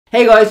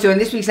Hey guys, so in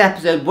this week's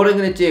episode, what I'm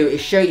going to do is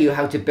show you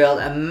how to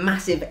build a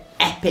massive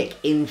epic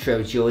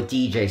intro to your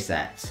DJ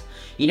sets.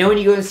 You know when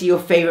you go and see your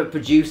favourite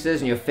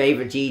producers and your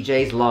favourite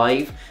DJs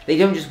live, they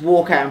don't just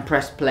walk out and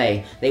press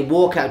play, they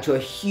walk out to a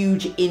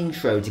huge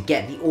intro to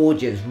get the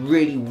audience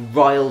really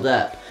riled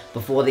up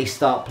before they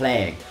start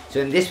playing. So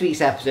in this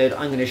week's episode,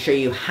 I'm going to show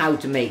you how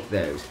to make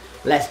those.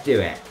 Let's do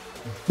it.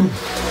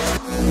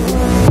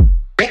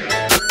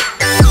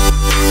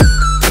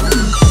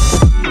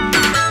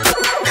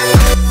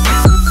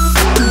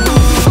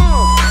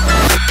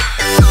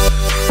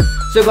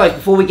 So guys,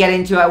 before we get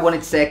into it, I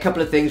wanted to say a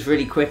couple of things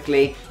really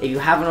quickly. If you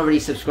haven't already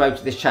subscribed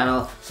to this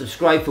channel,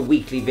 subscribe for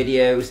weekly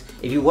videos.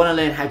 If you want to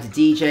learn how to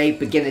DJ,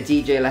 begin at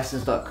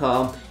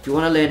djlessons.com. If you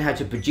want to learn how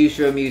to produce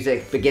your own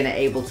music, begin at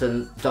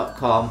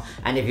ableton.com.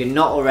 And if you're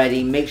not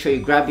already, make sure you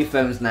grab your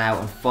phones now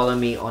and follow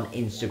me on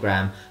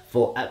Instagram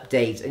for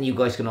updates, and you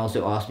guys can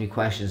also ask me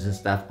questions and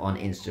stuff on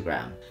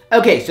Instagram.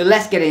 Okay, so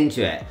let's get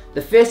into it.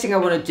 The first thing I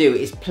want to do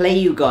is play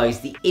you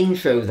guys the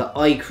intro that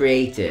I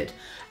created.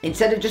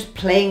 Instead of just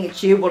playing it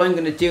to you, what I'm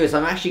going to do is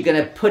I'm actually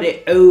going to put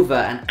it over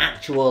an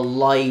actual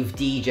live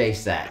DJ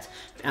set.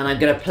 And I'm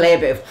going to play a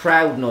bit of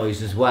crowd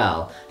noise as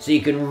well, so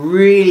you can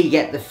really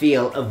get the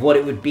feel of what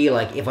it would be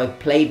like if I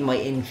played my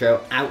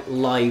intro out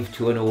live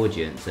to an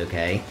audience,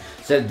 okay?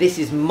 So this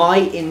is my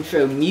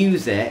intro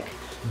music,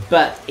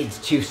 but it's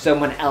to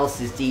someone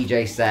else's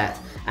DJ set,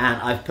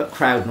 and I've put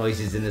crowd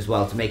noises in as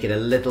well to make it a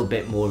little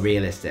bit more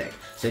realistic.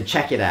 So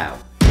check it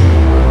out.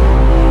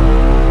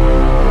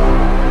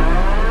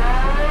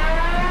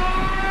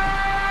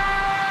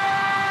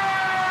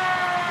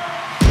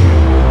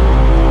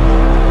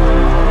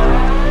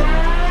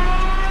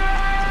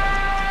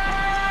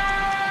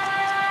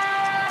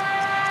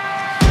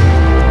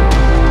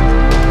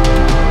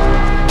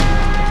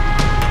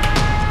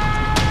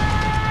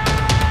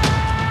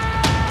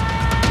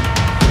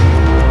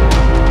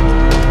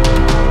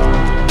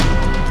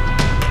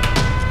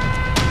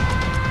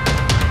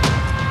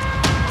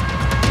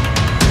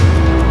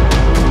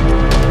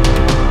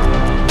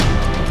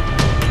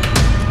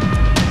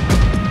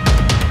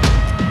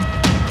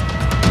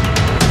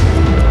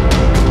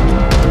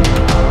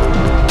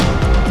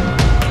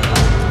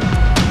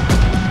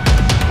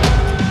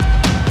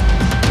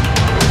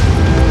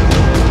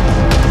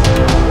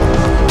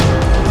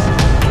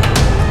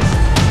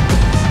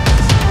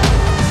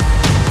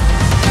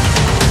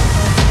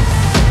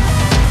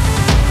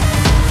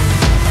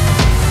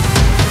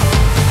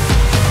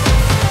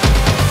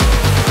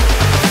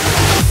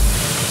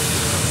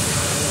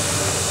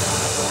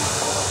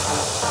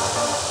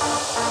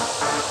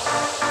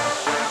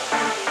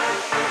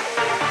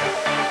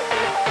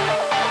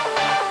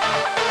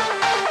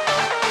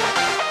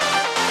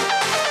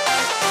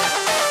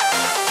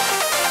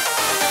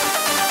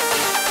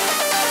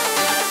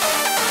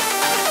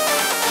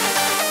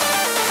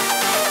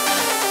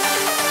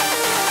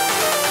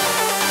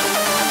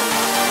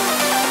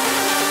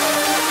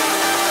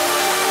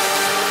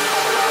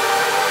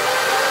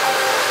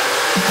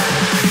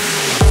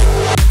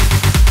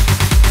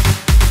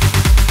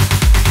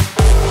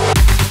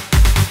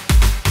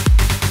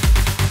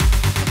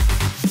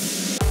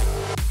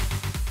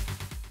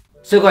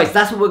 So guys,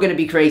 that's what we're going to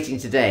be creating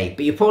today,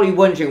 but you're probably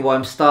wondering why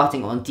I'm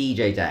starting on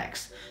DJ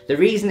decks. The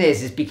reason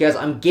is because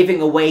I'm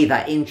giving away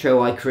that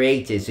intro I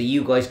created so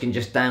you guys can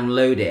just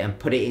download it and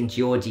put it into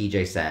your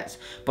DJ sets.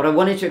 But I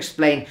wanted to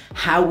explain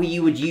how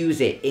you would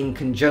use it in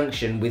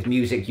conjunction with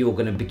music you're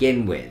going to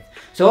begin with.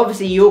 So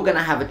obviously you're going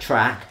to have a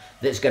track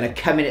that's going to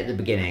come in at the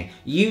beginning.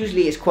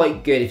 Usually it's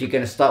quite good if you're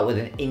going to start with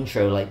an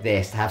intro like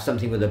this to have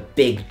something with a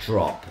big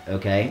drop,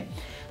 okay?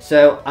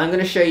 So I'm going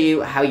to show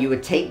you how you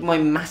would take my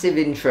massive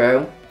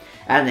intro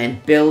and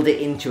then build it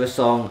into a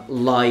song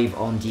live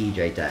on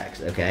DJ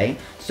decks, okay?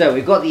 So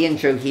we've got the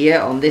intro here.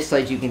 On this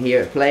side you can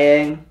hear it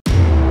playing.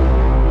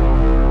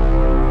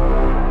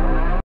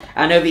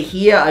 And over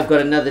here I've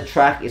got another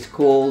track. It's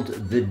called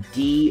the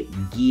D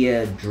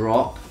gear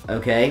drop,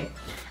 okay?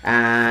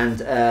 And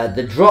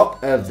the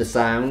drop of the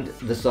song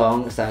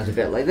sounds a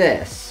bit like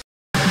this.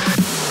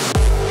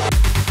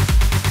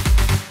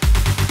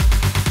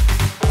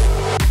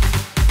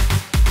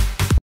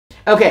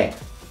 Okay.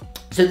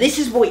 So this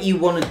is what you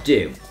want to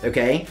do,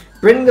 okay?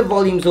 Bring the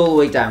volumes all the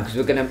way down because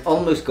we're going to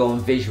almost go on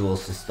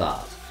visuals to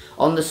start.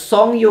 On the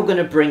song you're going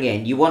to bring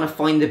in, you want to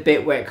find the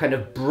bit where it kind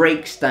of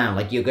breaks down,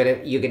 like you're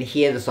going to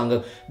hear the song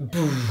go,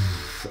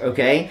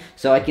 okay?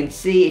 So I can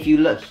see, if you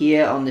look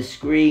here on the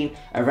screen,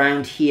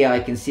 around here I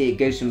can see it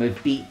goes from a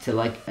beat to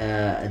like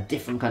a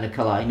different kind of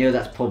color. I know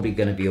that's probably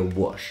going to be a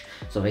whoosh.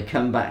 So if I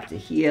come back to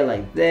here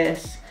like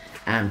this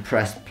and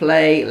press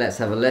play, let's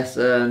have a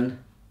listen.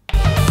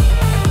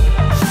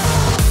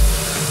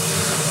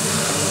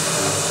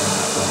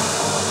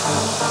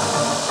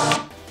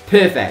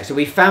 Perfect, so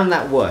we found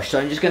that whoosh. So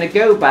I'm just going to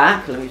go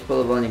back, let me just pull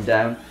the volume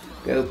down,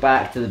 go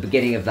back to the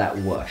beginning of that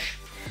whoosh.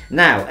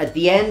 Now, at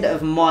the end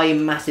of my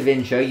massive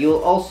intro,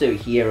 you'll also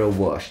hear a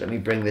whoosh. Let me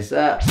bring this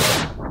up.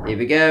 Here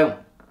we go.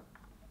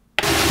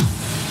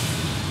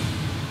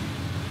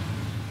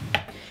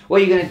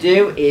 what you're going to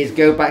do is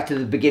go back to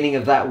the beginning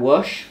of that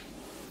whoosh.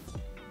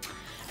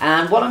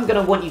 And what I'm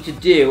going to want you to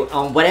do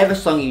on whatever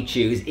song you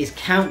choose is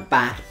count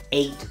back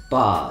 8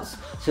 bars.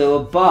 So a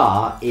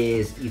bar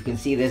is, you can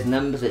see there's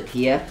numbers up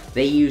here,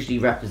 they usually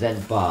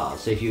represent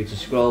bars. So if you were to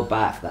scroll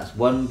back, that's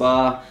 1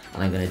 bar,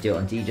 and I'm going to do it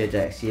on DJ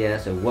decks here.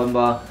 So 1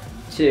 bar,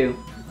 2,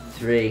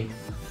 3,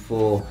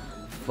 4,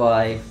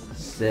 5,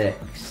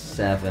 6,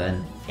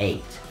 7,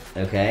 8,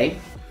 okay?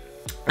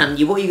 And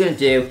what you're going to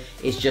do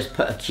is just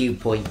put a cue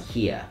point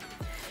here.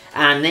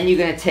 And then you're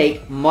going to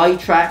take My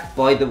Track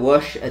by the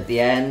whoosh at the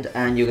end,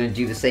 and you're going to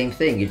do the same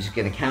thing. You're just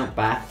going to count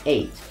back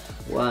 8.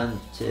 1,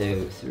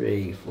 2,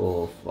 3,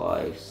 4,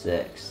 5,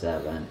 6,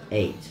 7,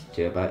 8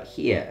 to about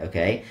here,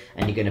 okay?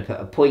 And you're going to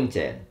put a point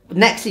in.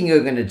 Next thing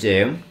you're going to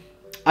do,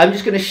 I'm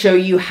just going to show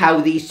you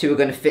how these two are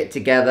going to fit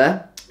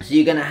together. So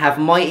you're going to have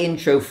my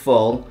intro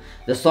full,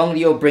 the song that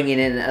you're bringing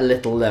in a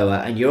little lower,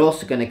 and you're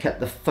also going to cut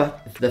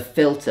the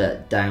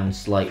filter down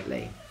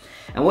slightly.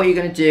 And what you're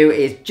going to do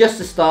is, just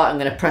to start, I'm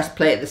going to press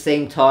play at the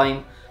same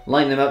time,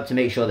 line them up to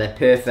make sure they're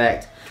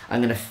perfect.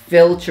 I'm going to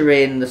filter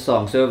in the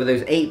song. So over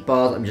those 8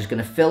 bars, I'm just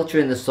going to filter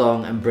in the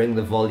song and bring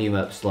the volume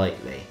up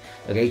slightly.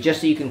 Okay,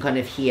 just so you can kind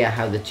of hear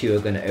how the two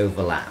are going to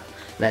overlap.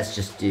 Let's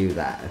just do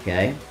that,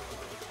 okay?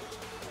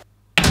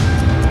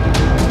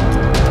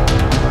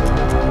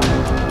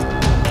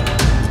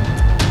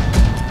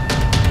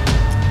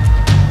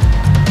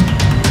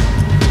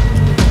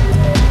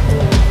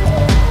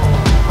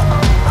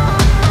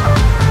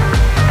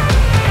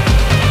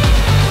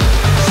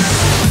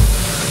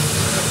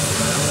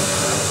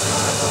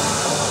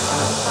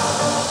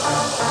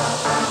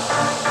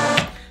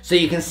 So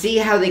you can see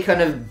how they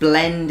kind of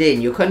blend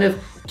in. You're kind of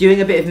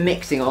doing a bit of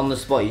mixing on the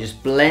spot. You're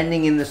just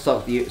blending in the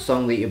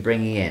song that you're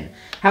bringing in.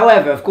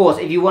 However, of course,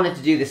 if you wanted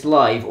to do this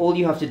live, all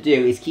you have to do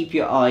is keep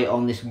your eye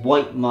on this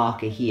white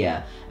marker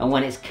here. And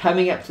when it's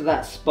coming up to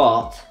that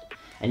spot,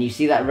 and you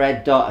see that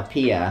red dot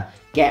appear,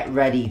 get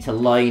ready to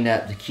line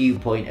up the cue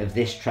point of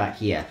this track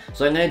here.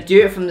 So I'm going to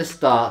do it from the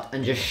start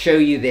and just show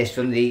you this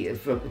from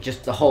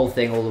just the whole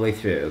thing all the way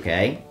through,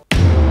 okay?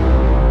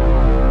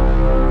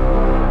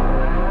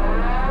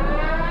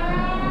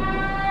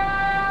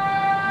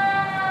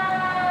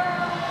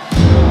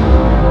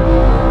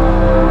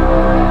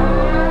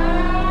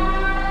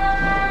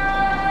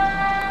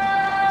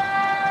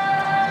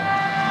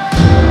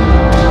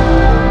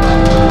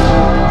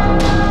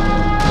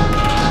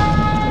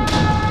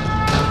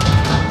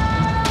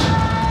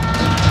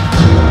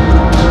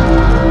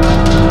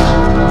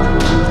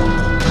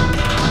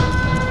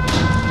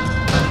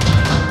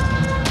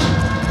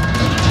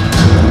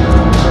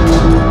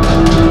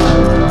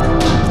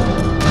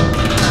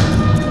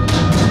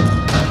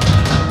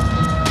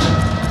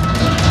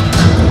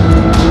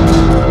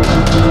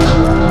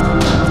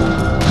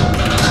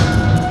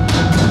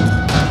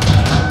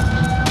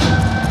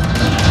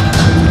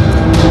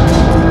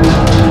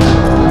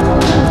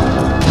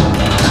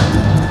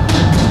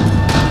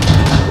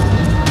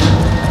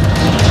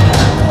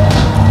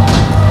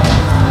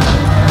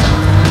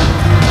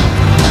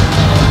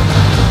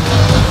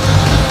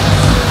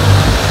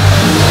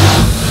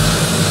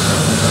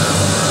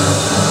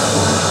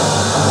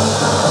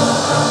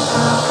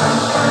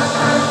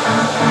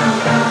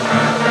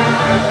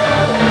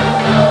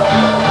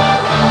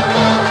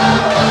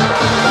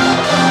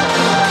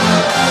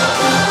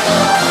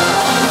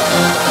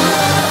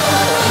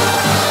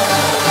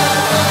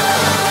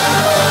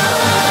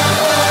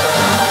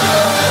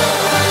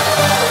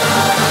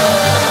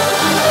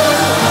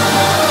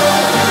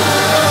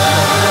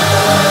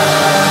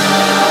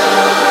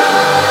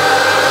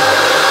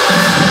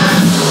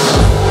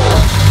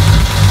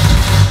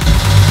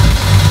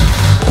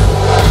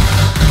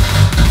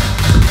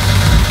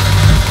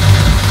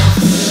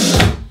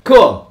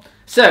 Cool.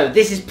 So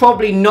this is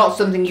probably not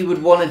something you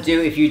would want to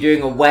do if you're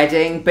doing a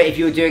wedding, but if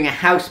you were doing a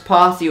house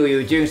party or you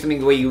were doing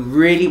something where you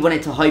really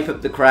wanted to hype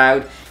up the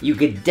crowd, you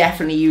could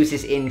definitely use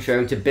this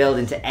intro to build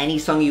into any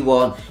song you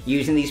want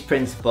using these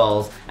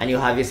principles, and you'll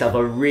have yourself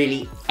a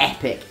really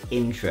epic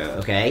intro,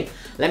 okay?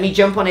 Let me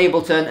jump on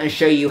Ableton and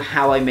show you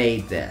how I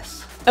made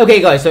this.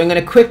 Okay guys, so I'm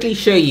going to quickly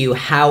show you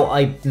how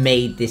I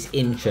made this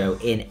intro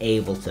in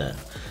Ableton.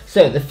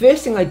 So the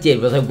first thing I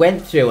did was I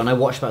went through and I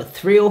watched about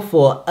 3 or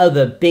 4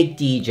 other big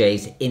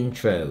DJs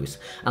intros,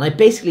 and I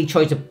basically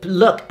tried to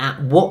look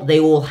at what they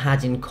all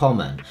had in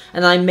common,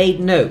 and I made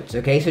notes,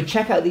 okay? So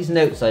check out these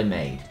notes I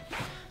made.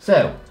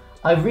 So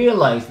I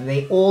realized that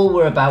they all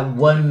were about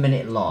 1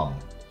 minute long.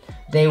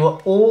 They were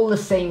all the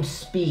same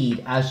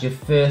speed as your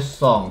first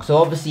song. So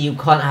obviously you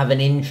can't have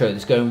an intro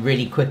that's going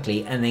really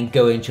quickly and then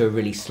go into a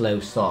really slow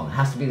song. It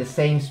has to be the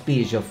same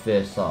speed as your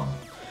first song.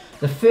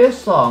 The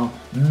first song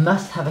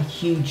must have a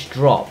huge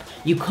drop.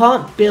 You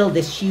can't build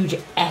this huge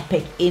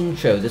epic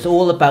intro that's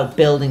all about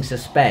building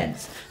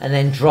suspense and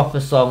then drop a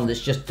song that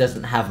just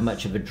doesn't have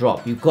much of a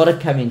drop. You've got to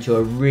come into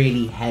a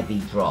really heavy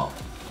drop.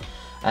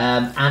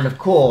 And of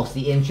course,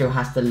 the intro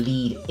has to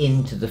lead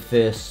into the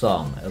first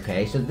song,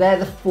 okay? So they're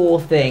the 4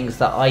 things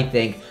that I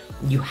think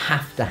you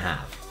have to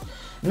have.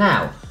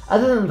 Now,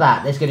 other than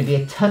that, there's going to be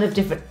a ton of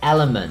different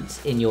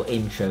elements in your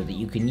intro that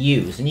you can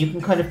use, and you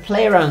can kind of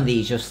play around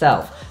these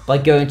yourself by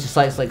going to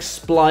sites like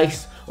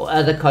Splice or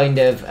other kind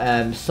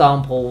of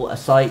sample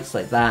sites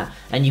like that,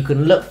 and you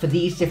can look for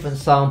these different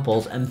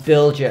samples and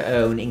build your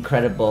own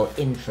incredible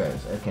intros,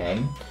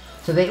 okay?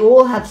 So they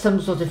all had some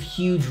sort of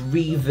huge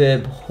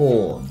reverb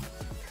horn.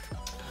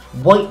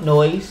 White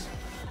noise,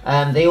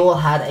 they all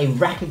had a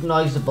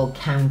recognizable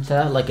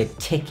counter, like a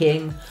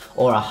ticking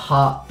or a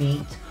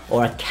heartbeat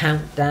or a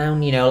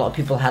countdown. You know, a lot of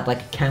people had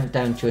like a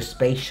countdown to a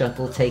space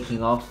shuttle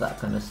taking off, that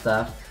kind of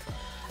stuff.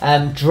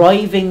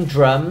 Driving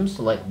drums,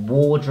 like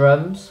war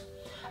drums.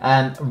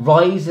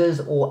 Risers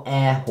or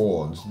air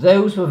horns.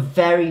 Those were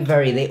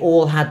they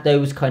all had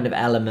those kind of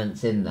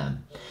elements in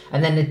them.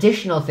 And then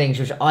additional things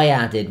which I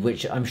added,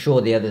 which I'm sure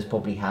the others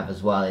probably have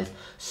as well, is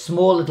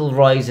small little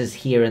risers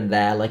here and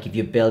there, like if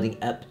you're building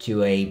up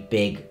to a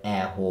big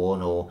air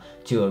horn or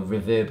to a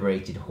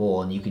reverberated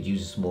horn, you could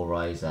use a small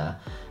riser.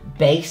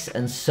 Bass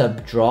and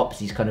sub drops,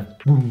 these kind of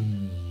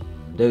boom,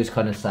 those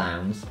kind of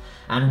sounds.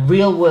 And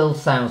real world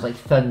sounds like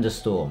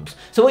thunderstorms.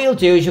 So what you'll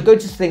do is you'll go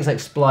to things like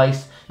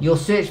Splice, you'll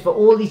search for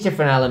all these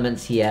different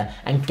elements here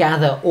and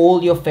gather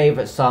all your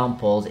favorite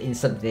samples in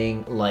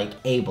something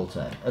like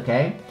Ableton,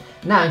 okay?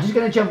 Now I'm just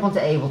going to jump onto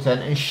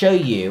Ableton and show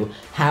you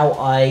how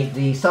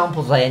the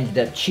samples I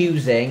ended up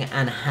choosing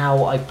and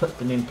how I put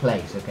them in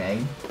place,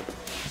 okay?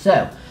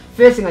 So,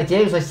 first thing I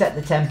did was I set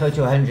the tempo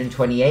to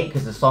 128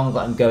 because the song that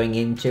I'm going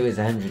into is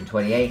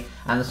 128,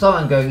 and the song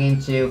I'm going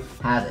into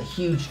has a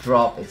huge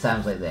drop. It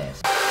sounds like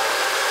this.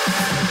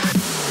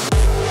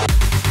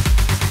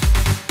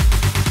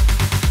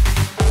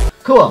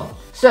 Cool.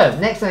 So,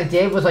 next thing I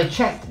did was I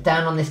checked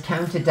down on this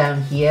counter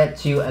down here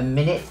to a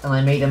minute, and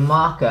I made a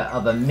marker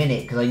of a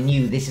minute because I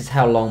knew this is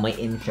how long my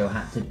intro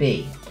had to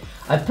be.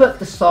 I put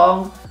the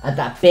song at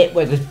that bit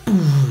where it goes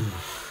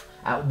poof.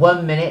 At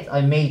 1 minute,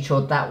 I made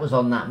sure that was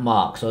on that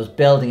mark, so I was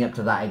building up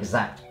to that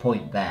exact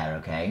point there,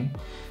 okay?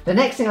 The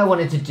next thing I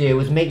wanted to do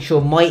was make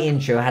sure my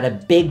intro had a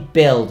big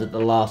build at the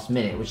last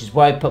minute, which is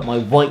where I put my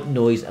white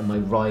noise and my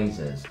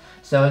risers.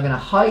 So I'm going to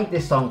hide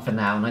this song for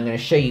now, and I'm going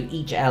to show you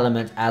each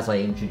element as I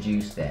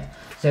introduced it.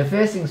 So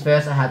first things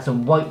first, I had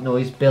some white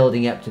noise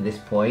building up to this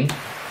point.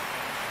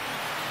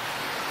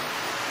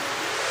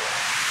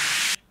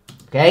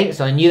 Okay,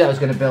 so I knew that was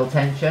going to build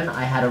tension.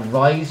 I had a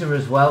riser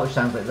as well, which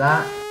sounds like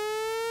that,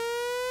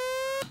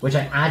 which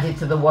I added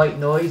to the white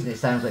noise, and it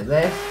sounds like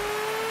this.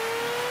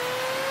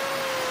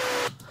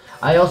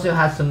 I also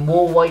had some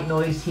more white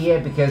noise here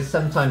because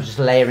sometimes just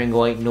layering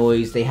white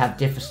noise, they have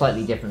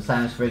slightly different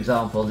sounds. For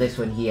example, this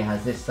one here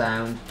has this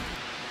sound,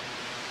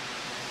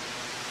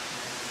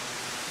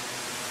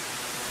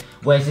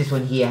 whereas this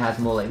one here has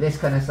more like this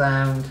kind of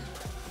sound.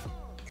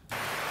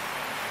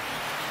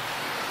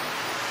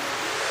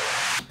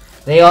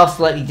 They are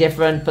slightly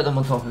different, put them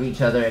on top of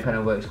each other, it kind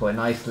of works quite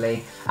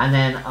nicely. And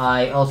then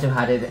I also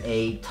added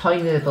a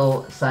tiny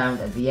little sound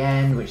at the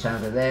end, which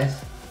sounds like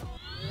this.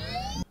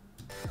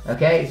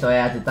 Okay, so I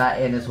added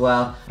that in as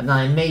well, and then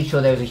I made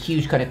sure there was a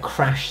huge kind of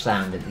crash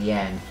sound at the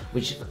end,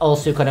 which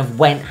also kind of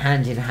went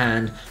hand in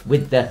hand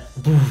with the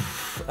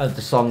boof of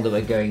the song that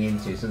we're going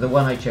into. So the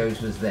one I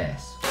chose was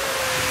this.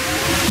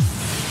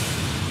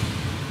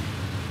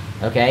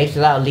 Okay, so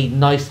that'll lead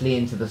nicely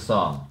into the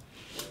song.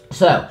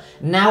 So,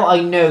 now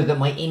I know that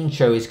my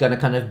intro is going to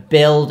kind of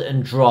build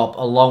and drop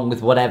along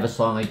with whatever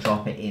song I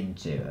drop it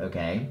into,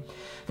 okay?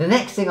 The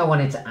next thing I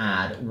wanted to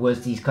add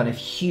was these kind of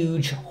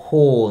huge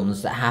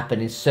horns that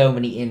happen in so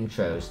many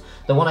intros.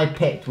 The one I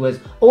picked was,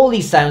 all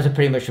these sounds are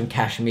pretty much from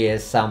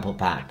Kashmir's sample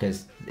pack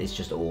because it's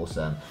just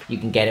awesome. You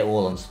can get it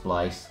all on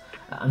Splice.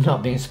 I'm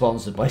not being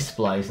sponsored by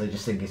Splice, I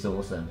just think it's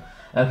awesome.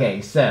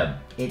 Okay, so,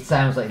 it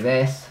sounds like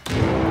this.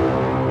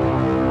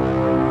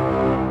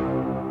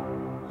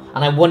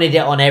 And I wanted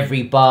it on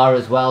every bar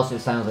as well, so it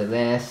sounds like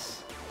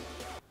this.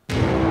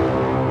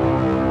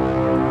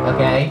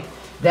 Okay.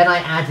 Then I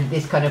added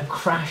this kind of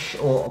crash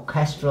or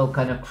orchestral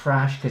kind of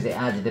crash because it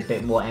added a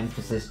bit more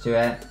emphasis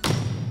to it.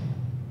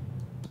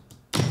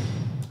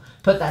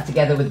 Put that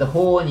together with the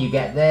horn, you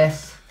get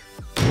this.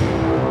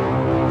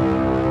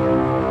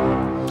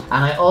 And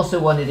I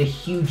also wanted a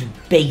huge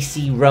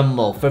bassy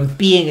rumble. From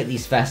being at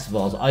these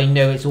festivals, I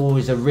know it's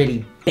always a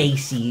really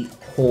bassy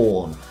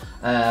horn.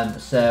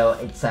 So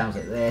it sounds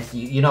like this.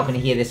 You're not going to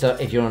hear this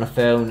if you're on a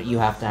phone. You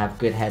have to have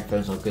good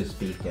headphones or good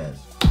speakers.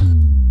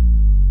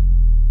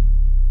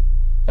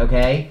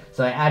 Okay,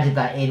 so I added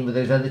that in with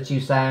those other two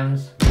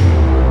sounds. A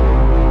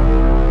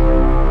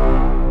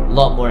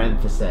lot more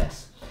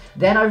emphasis.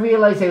 Then I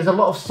realised there was a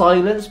lot of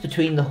silence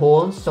between the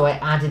horns, so I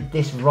added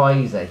this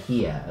riser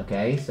here,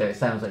 okay? So it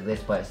sounds like this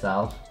by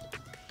itself.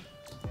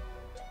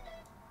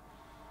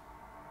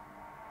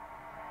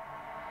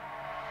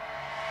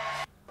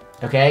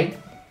 Okay?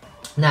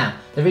 Now,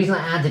 the reason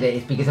I added it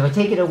is because if I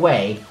take it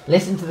away,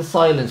 listen to the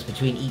silence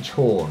between each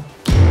horn.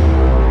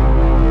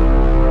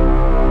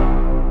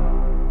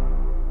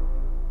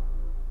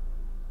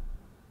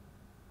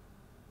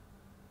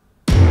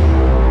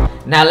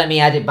 Now let me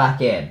add it back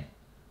in.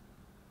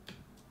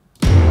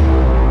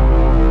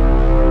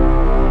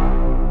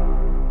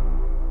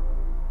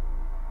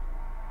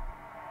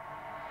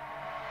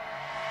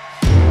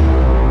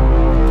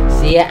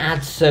 here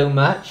adds so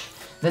much.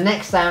 The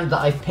next sound that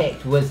I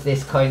picked was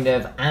this kind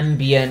of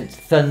ambient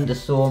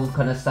thunderstorm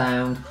kind of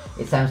sound.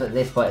 It sounds like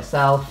this by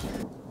itself.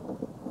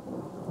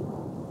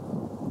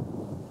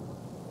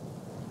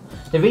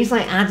 The reason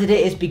I added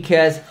it is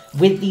because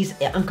with these,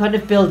 I'm kind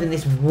of building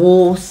this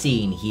war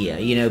scene here,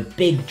 you know,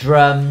 big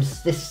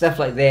drums, this stuff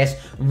like this,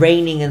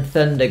 raining and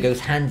thunder goes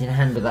hand in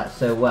hand with that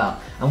so well.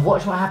 And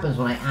watch what happens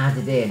when I add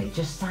it in. It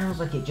just sounds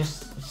like it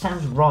just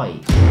sounds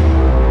right.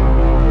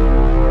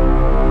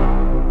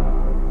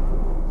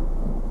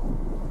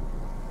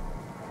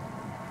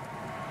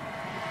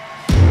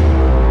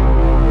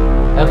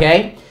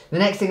 Okay. The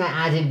next thing I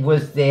added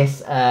was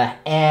this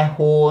air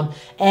horn,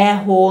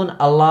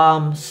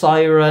 alarm,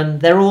 siren.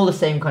 They're all the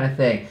same kind of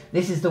thing.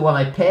 This is the one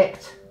I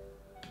picked.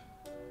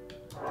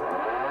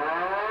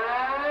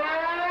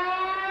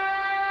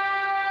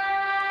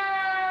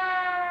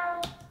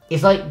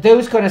 It's like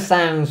those kind of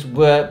sounds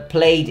were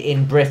played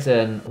in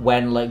Britain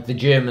when like the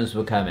Germans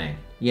were coming,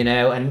 you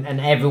know,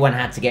 and everyone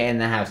had to get in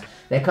the house.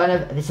 They're kind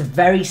of, it's a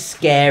very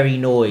scary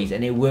noise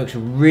and it works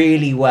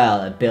really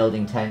well at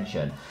building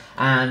tension.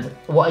 And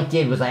what I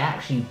did was I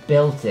actually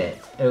built it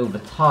over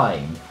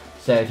time.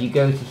 So if you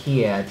go to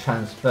here,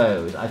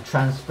 transpose, I've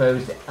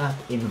transposed it up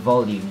in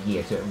volume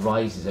here so it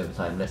rises over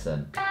time.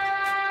 Listen.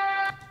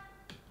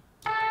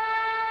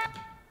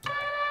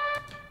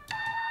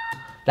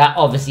 That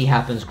obviously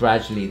happens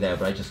gradually though,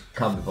 but I just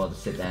can't be bothered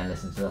to sit there and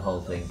listen to the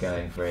whole thing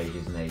going for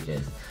ages and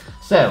ages.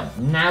 So,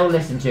 now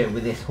listen to it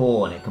with this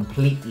horn, it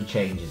completely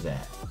changes it.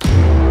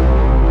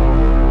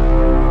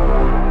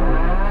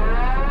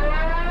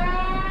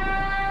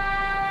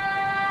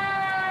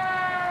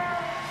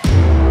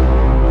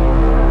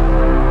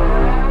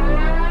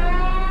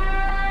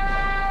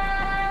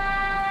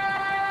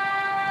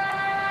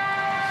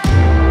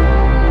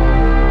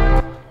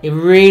 It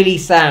really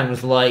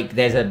sounds like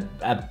there's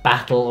a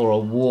battle or a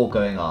war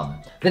going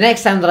on. The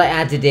next sound that I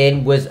added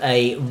in was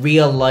a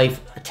real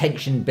life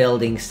tension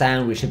building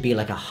sound, which would be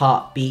like a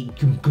heartbeat,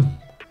 gum, gum,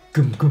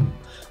 gum, gum,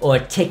 or a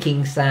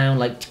ticking sound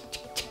like tick,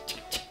 tick, tick,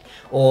 tick, tick,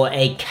 or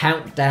a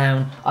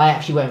countdown. I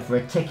actually went for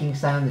a ticking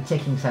sound. The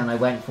ticking sound I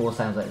went for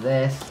sounds like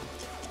this.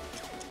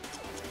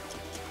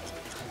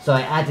 So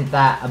I added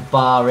that, a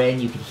bar in,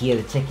 you could hear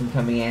the ticking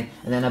coming in,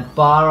 and then a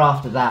bar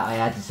after that I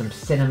added some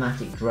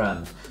cinematic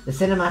drums. The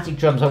cinematic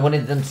drums, I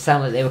wanted them to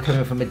sound like they were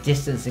coming from a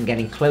distance and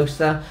getting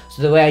closer,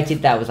 so the way I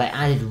did that was I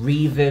added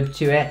reverb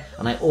to it,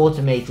 and I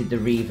automated the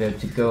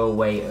reverb to go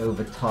away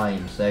over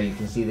time. So you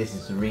can see this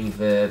is the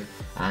reverb,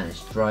 and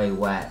it's dry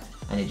wet,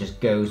 and it just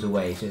goes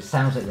away, so it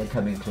sounds like they're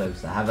coming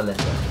closer. Have a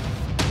listen.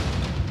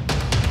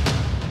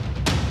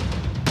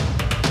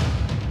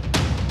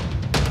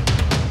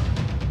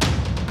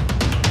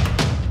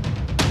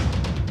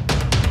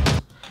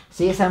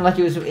 See, it sounded like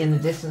it was in the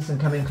distance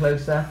and coming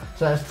closer.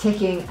 So that was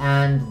ticking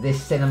and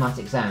this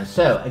cinematic sound.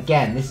 So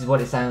again, this is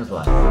what it sounds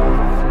like.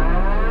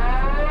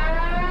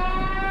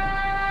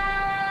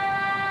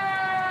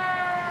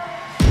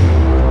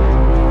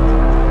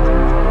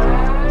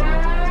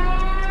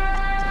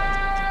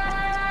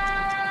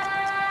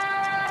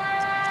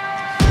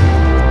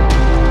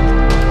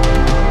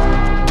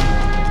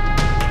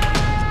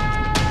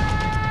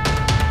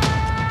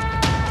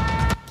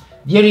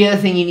 The only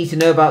other thing you need to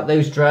know about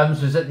those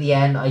drums was at the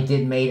end I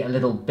did make a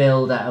little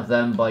build out of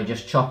them by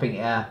just chopping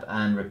it up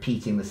and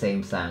repeating the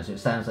same sound. So it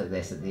sounds like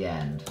this at the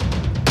end.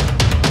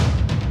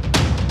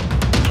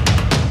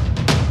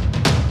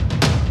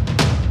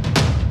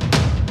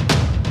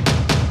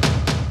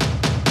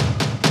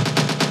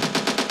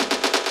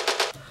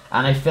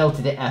 And I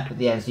filtered it up at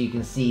the end so you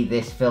can see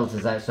this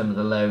filters out some of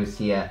the lows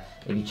here.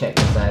 If you check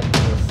this out,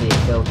 you'll see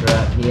it filter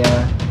up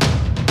here.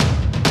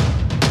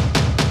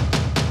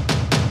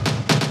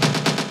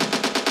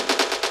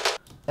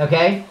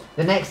 Okay,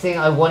 the next thing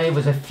I wanted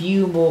was a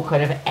few more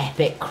kind of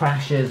epic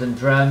crashes and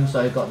drums,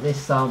 so I got this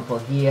sample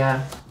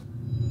here,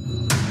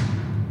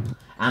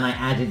 and I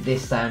added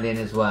this sound in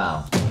as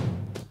well.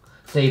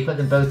 So you put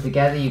them both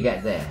together, you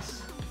get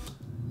this.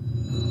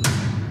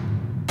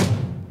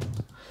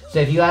 So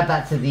if you add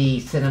that to the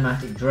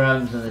cinematic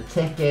drums and the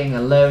ticking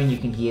alone, you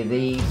can hear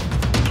these.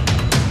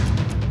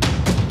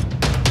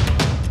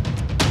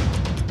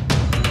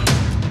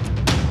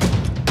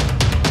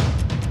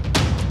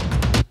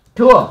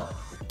 Cool.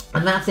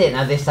 And that's it.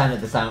 Now this sound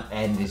at the sound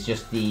end is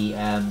just the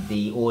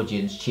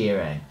audience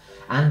cheering.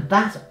 And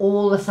that's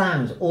all the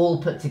sounds all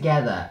put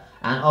together.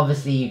 And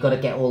obviously you've got to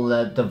get all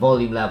the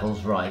volume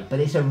levels right. But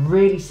it's a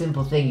really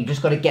simple thing. You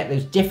just got to get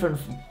those different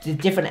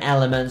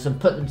elements and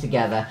put them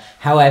together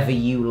however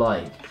you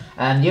like.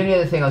 And the only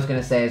other thing I was going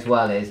to say as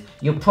well is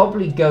you're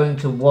probably going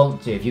to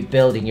want to, if you're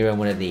building your own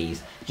one of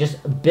these,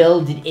 just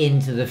build it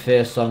into the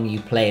first song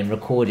you play and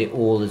record it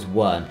all as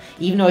one.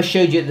 Even though I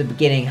showed you at the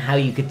beginning how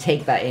you could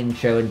take that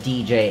intro and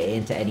DJ it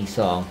into any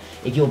song,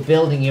 if you're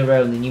building your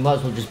own, then you might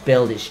as well just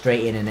build it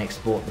straight in and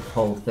export the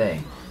whole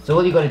thing. So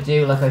all you've got to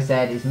do, like I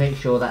said, is make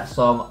sure that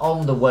song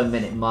on the 1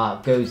 minute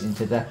mark goes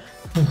into the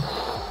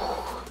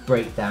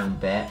breakdown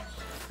bit.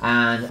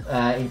 And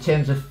in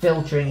terms of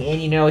filtering in,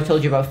 you know I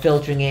told you about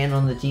filtering in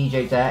on the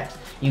DJ decks.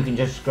 you can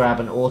just grab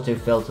an auto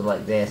filter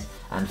like this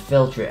and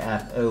filter it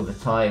up over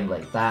time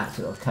like that,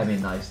 so it'll come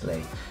in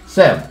nicely.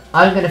 So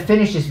I'm going to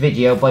finish this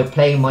video by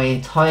playing my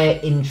entire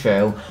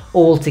intro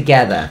all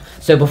together.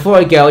 So before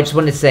I go, I just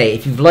want to say,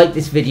 if you've liked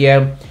this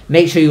video,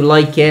 make sure you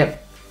like it.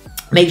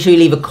 Make sure you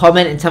leave a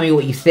comment and tell me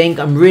what you think.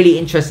 I'm really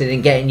interested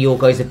in getting your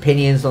guys'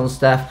 opinions on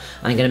stuff.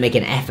 I'm going to make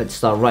an effort to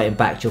start writing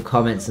back your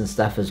comments and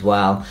stuff as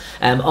well.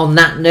 On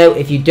that note,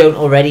 if you don't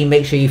already,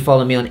 make sure you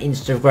follow me on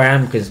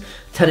Instagram, because a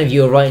ton of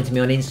you are writing to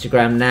me on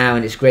Instagram now,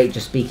 and it's great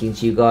just speaking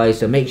to you guys.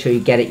 So make sure you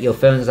get your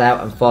phones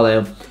out and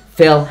follow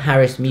Phil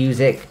Harris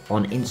Music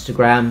on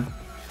Instagram.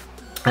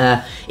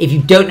 If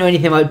you don't know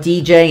anything about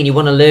DJing and you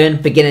want to learn,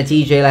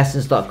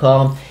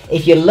 beginnerdjlessons.com.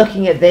 If you're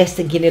looking at this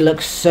thinking it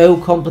looks so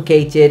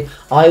complicated,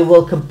 I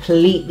will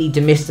completely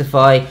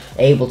demystify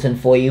Ableton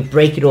for you,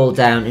 break it all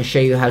down and show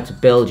you how to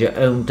build your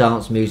own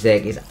dance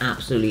music. It's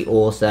absolutely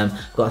awesome.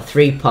 I've got a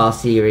 3-part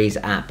series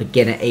at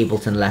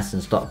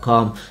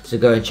beginnerdjlessons.com, so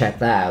go and check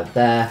that out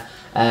there.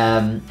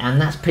 And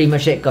that's pretty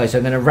much it, guys. So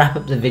I'm going to wrap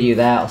up the video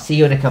there. I'll see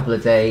you in a couple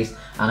of days,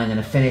 and I'm going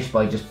to finish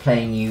by just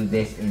playing you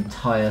this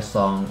entire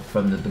song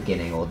from the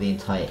beginning, or the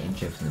entire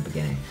intro from the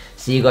beginning.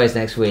 See you guys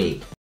next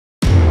week.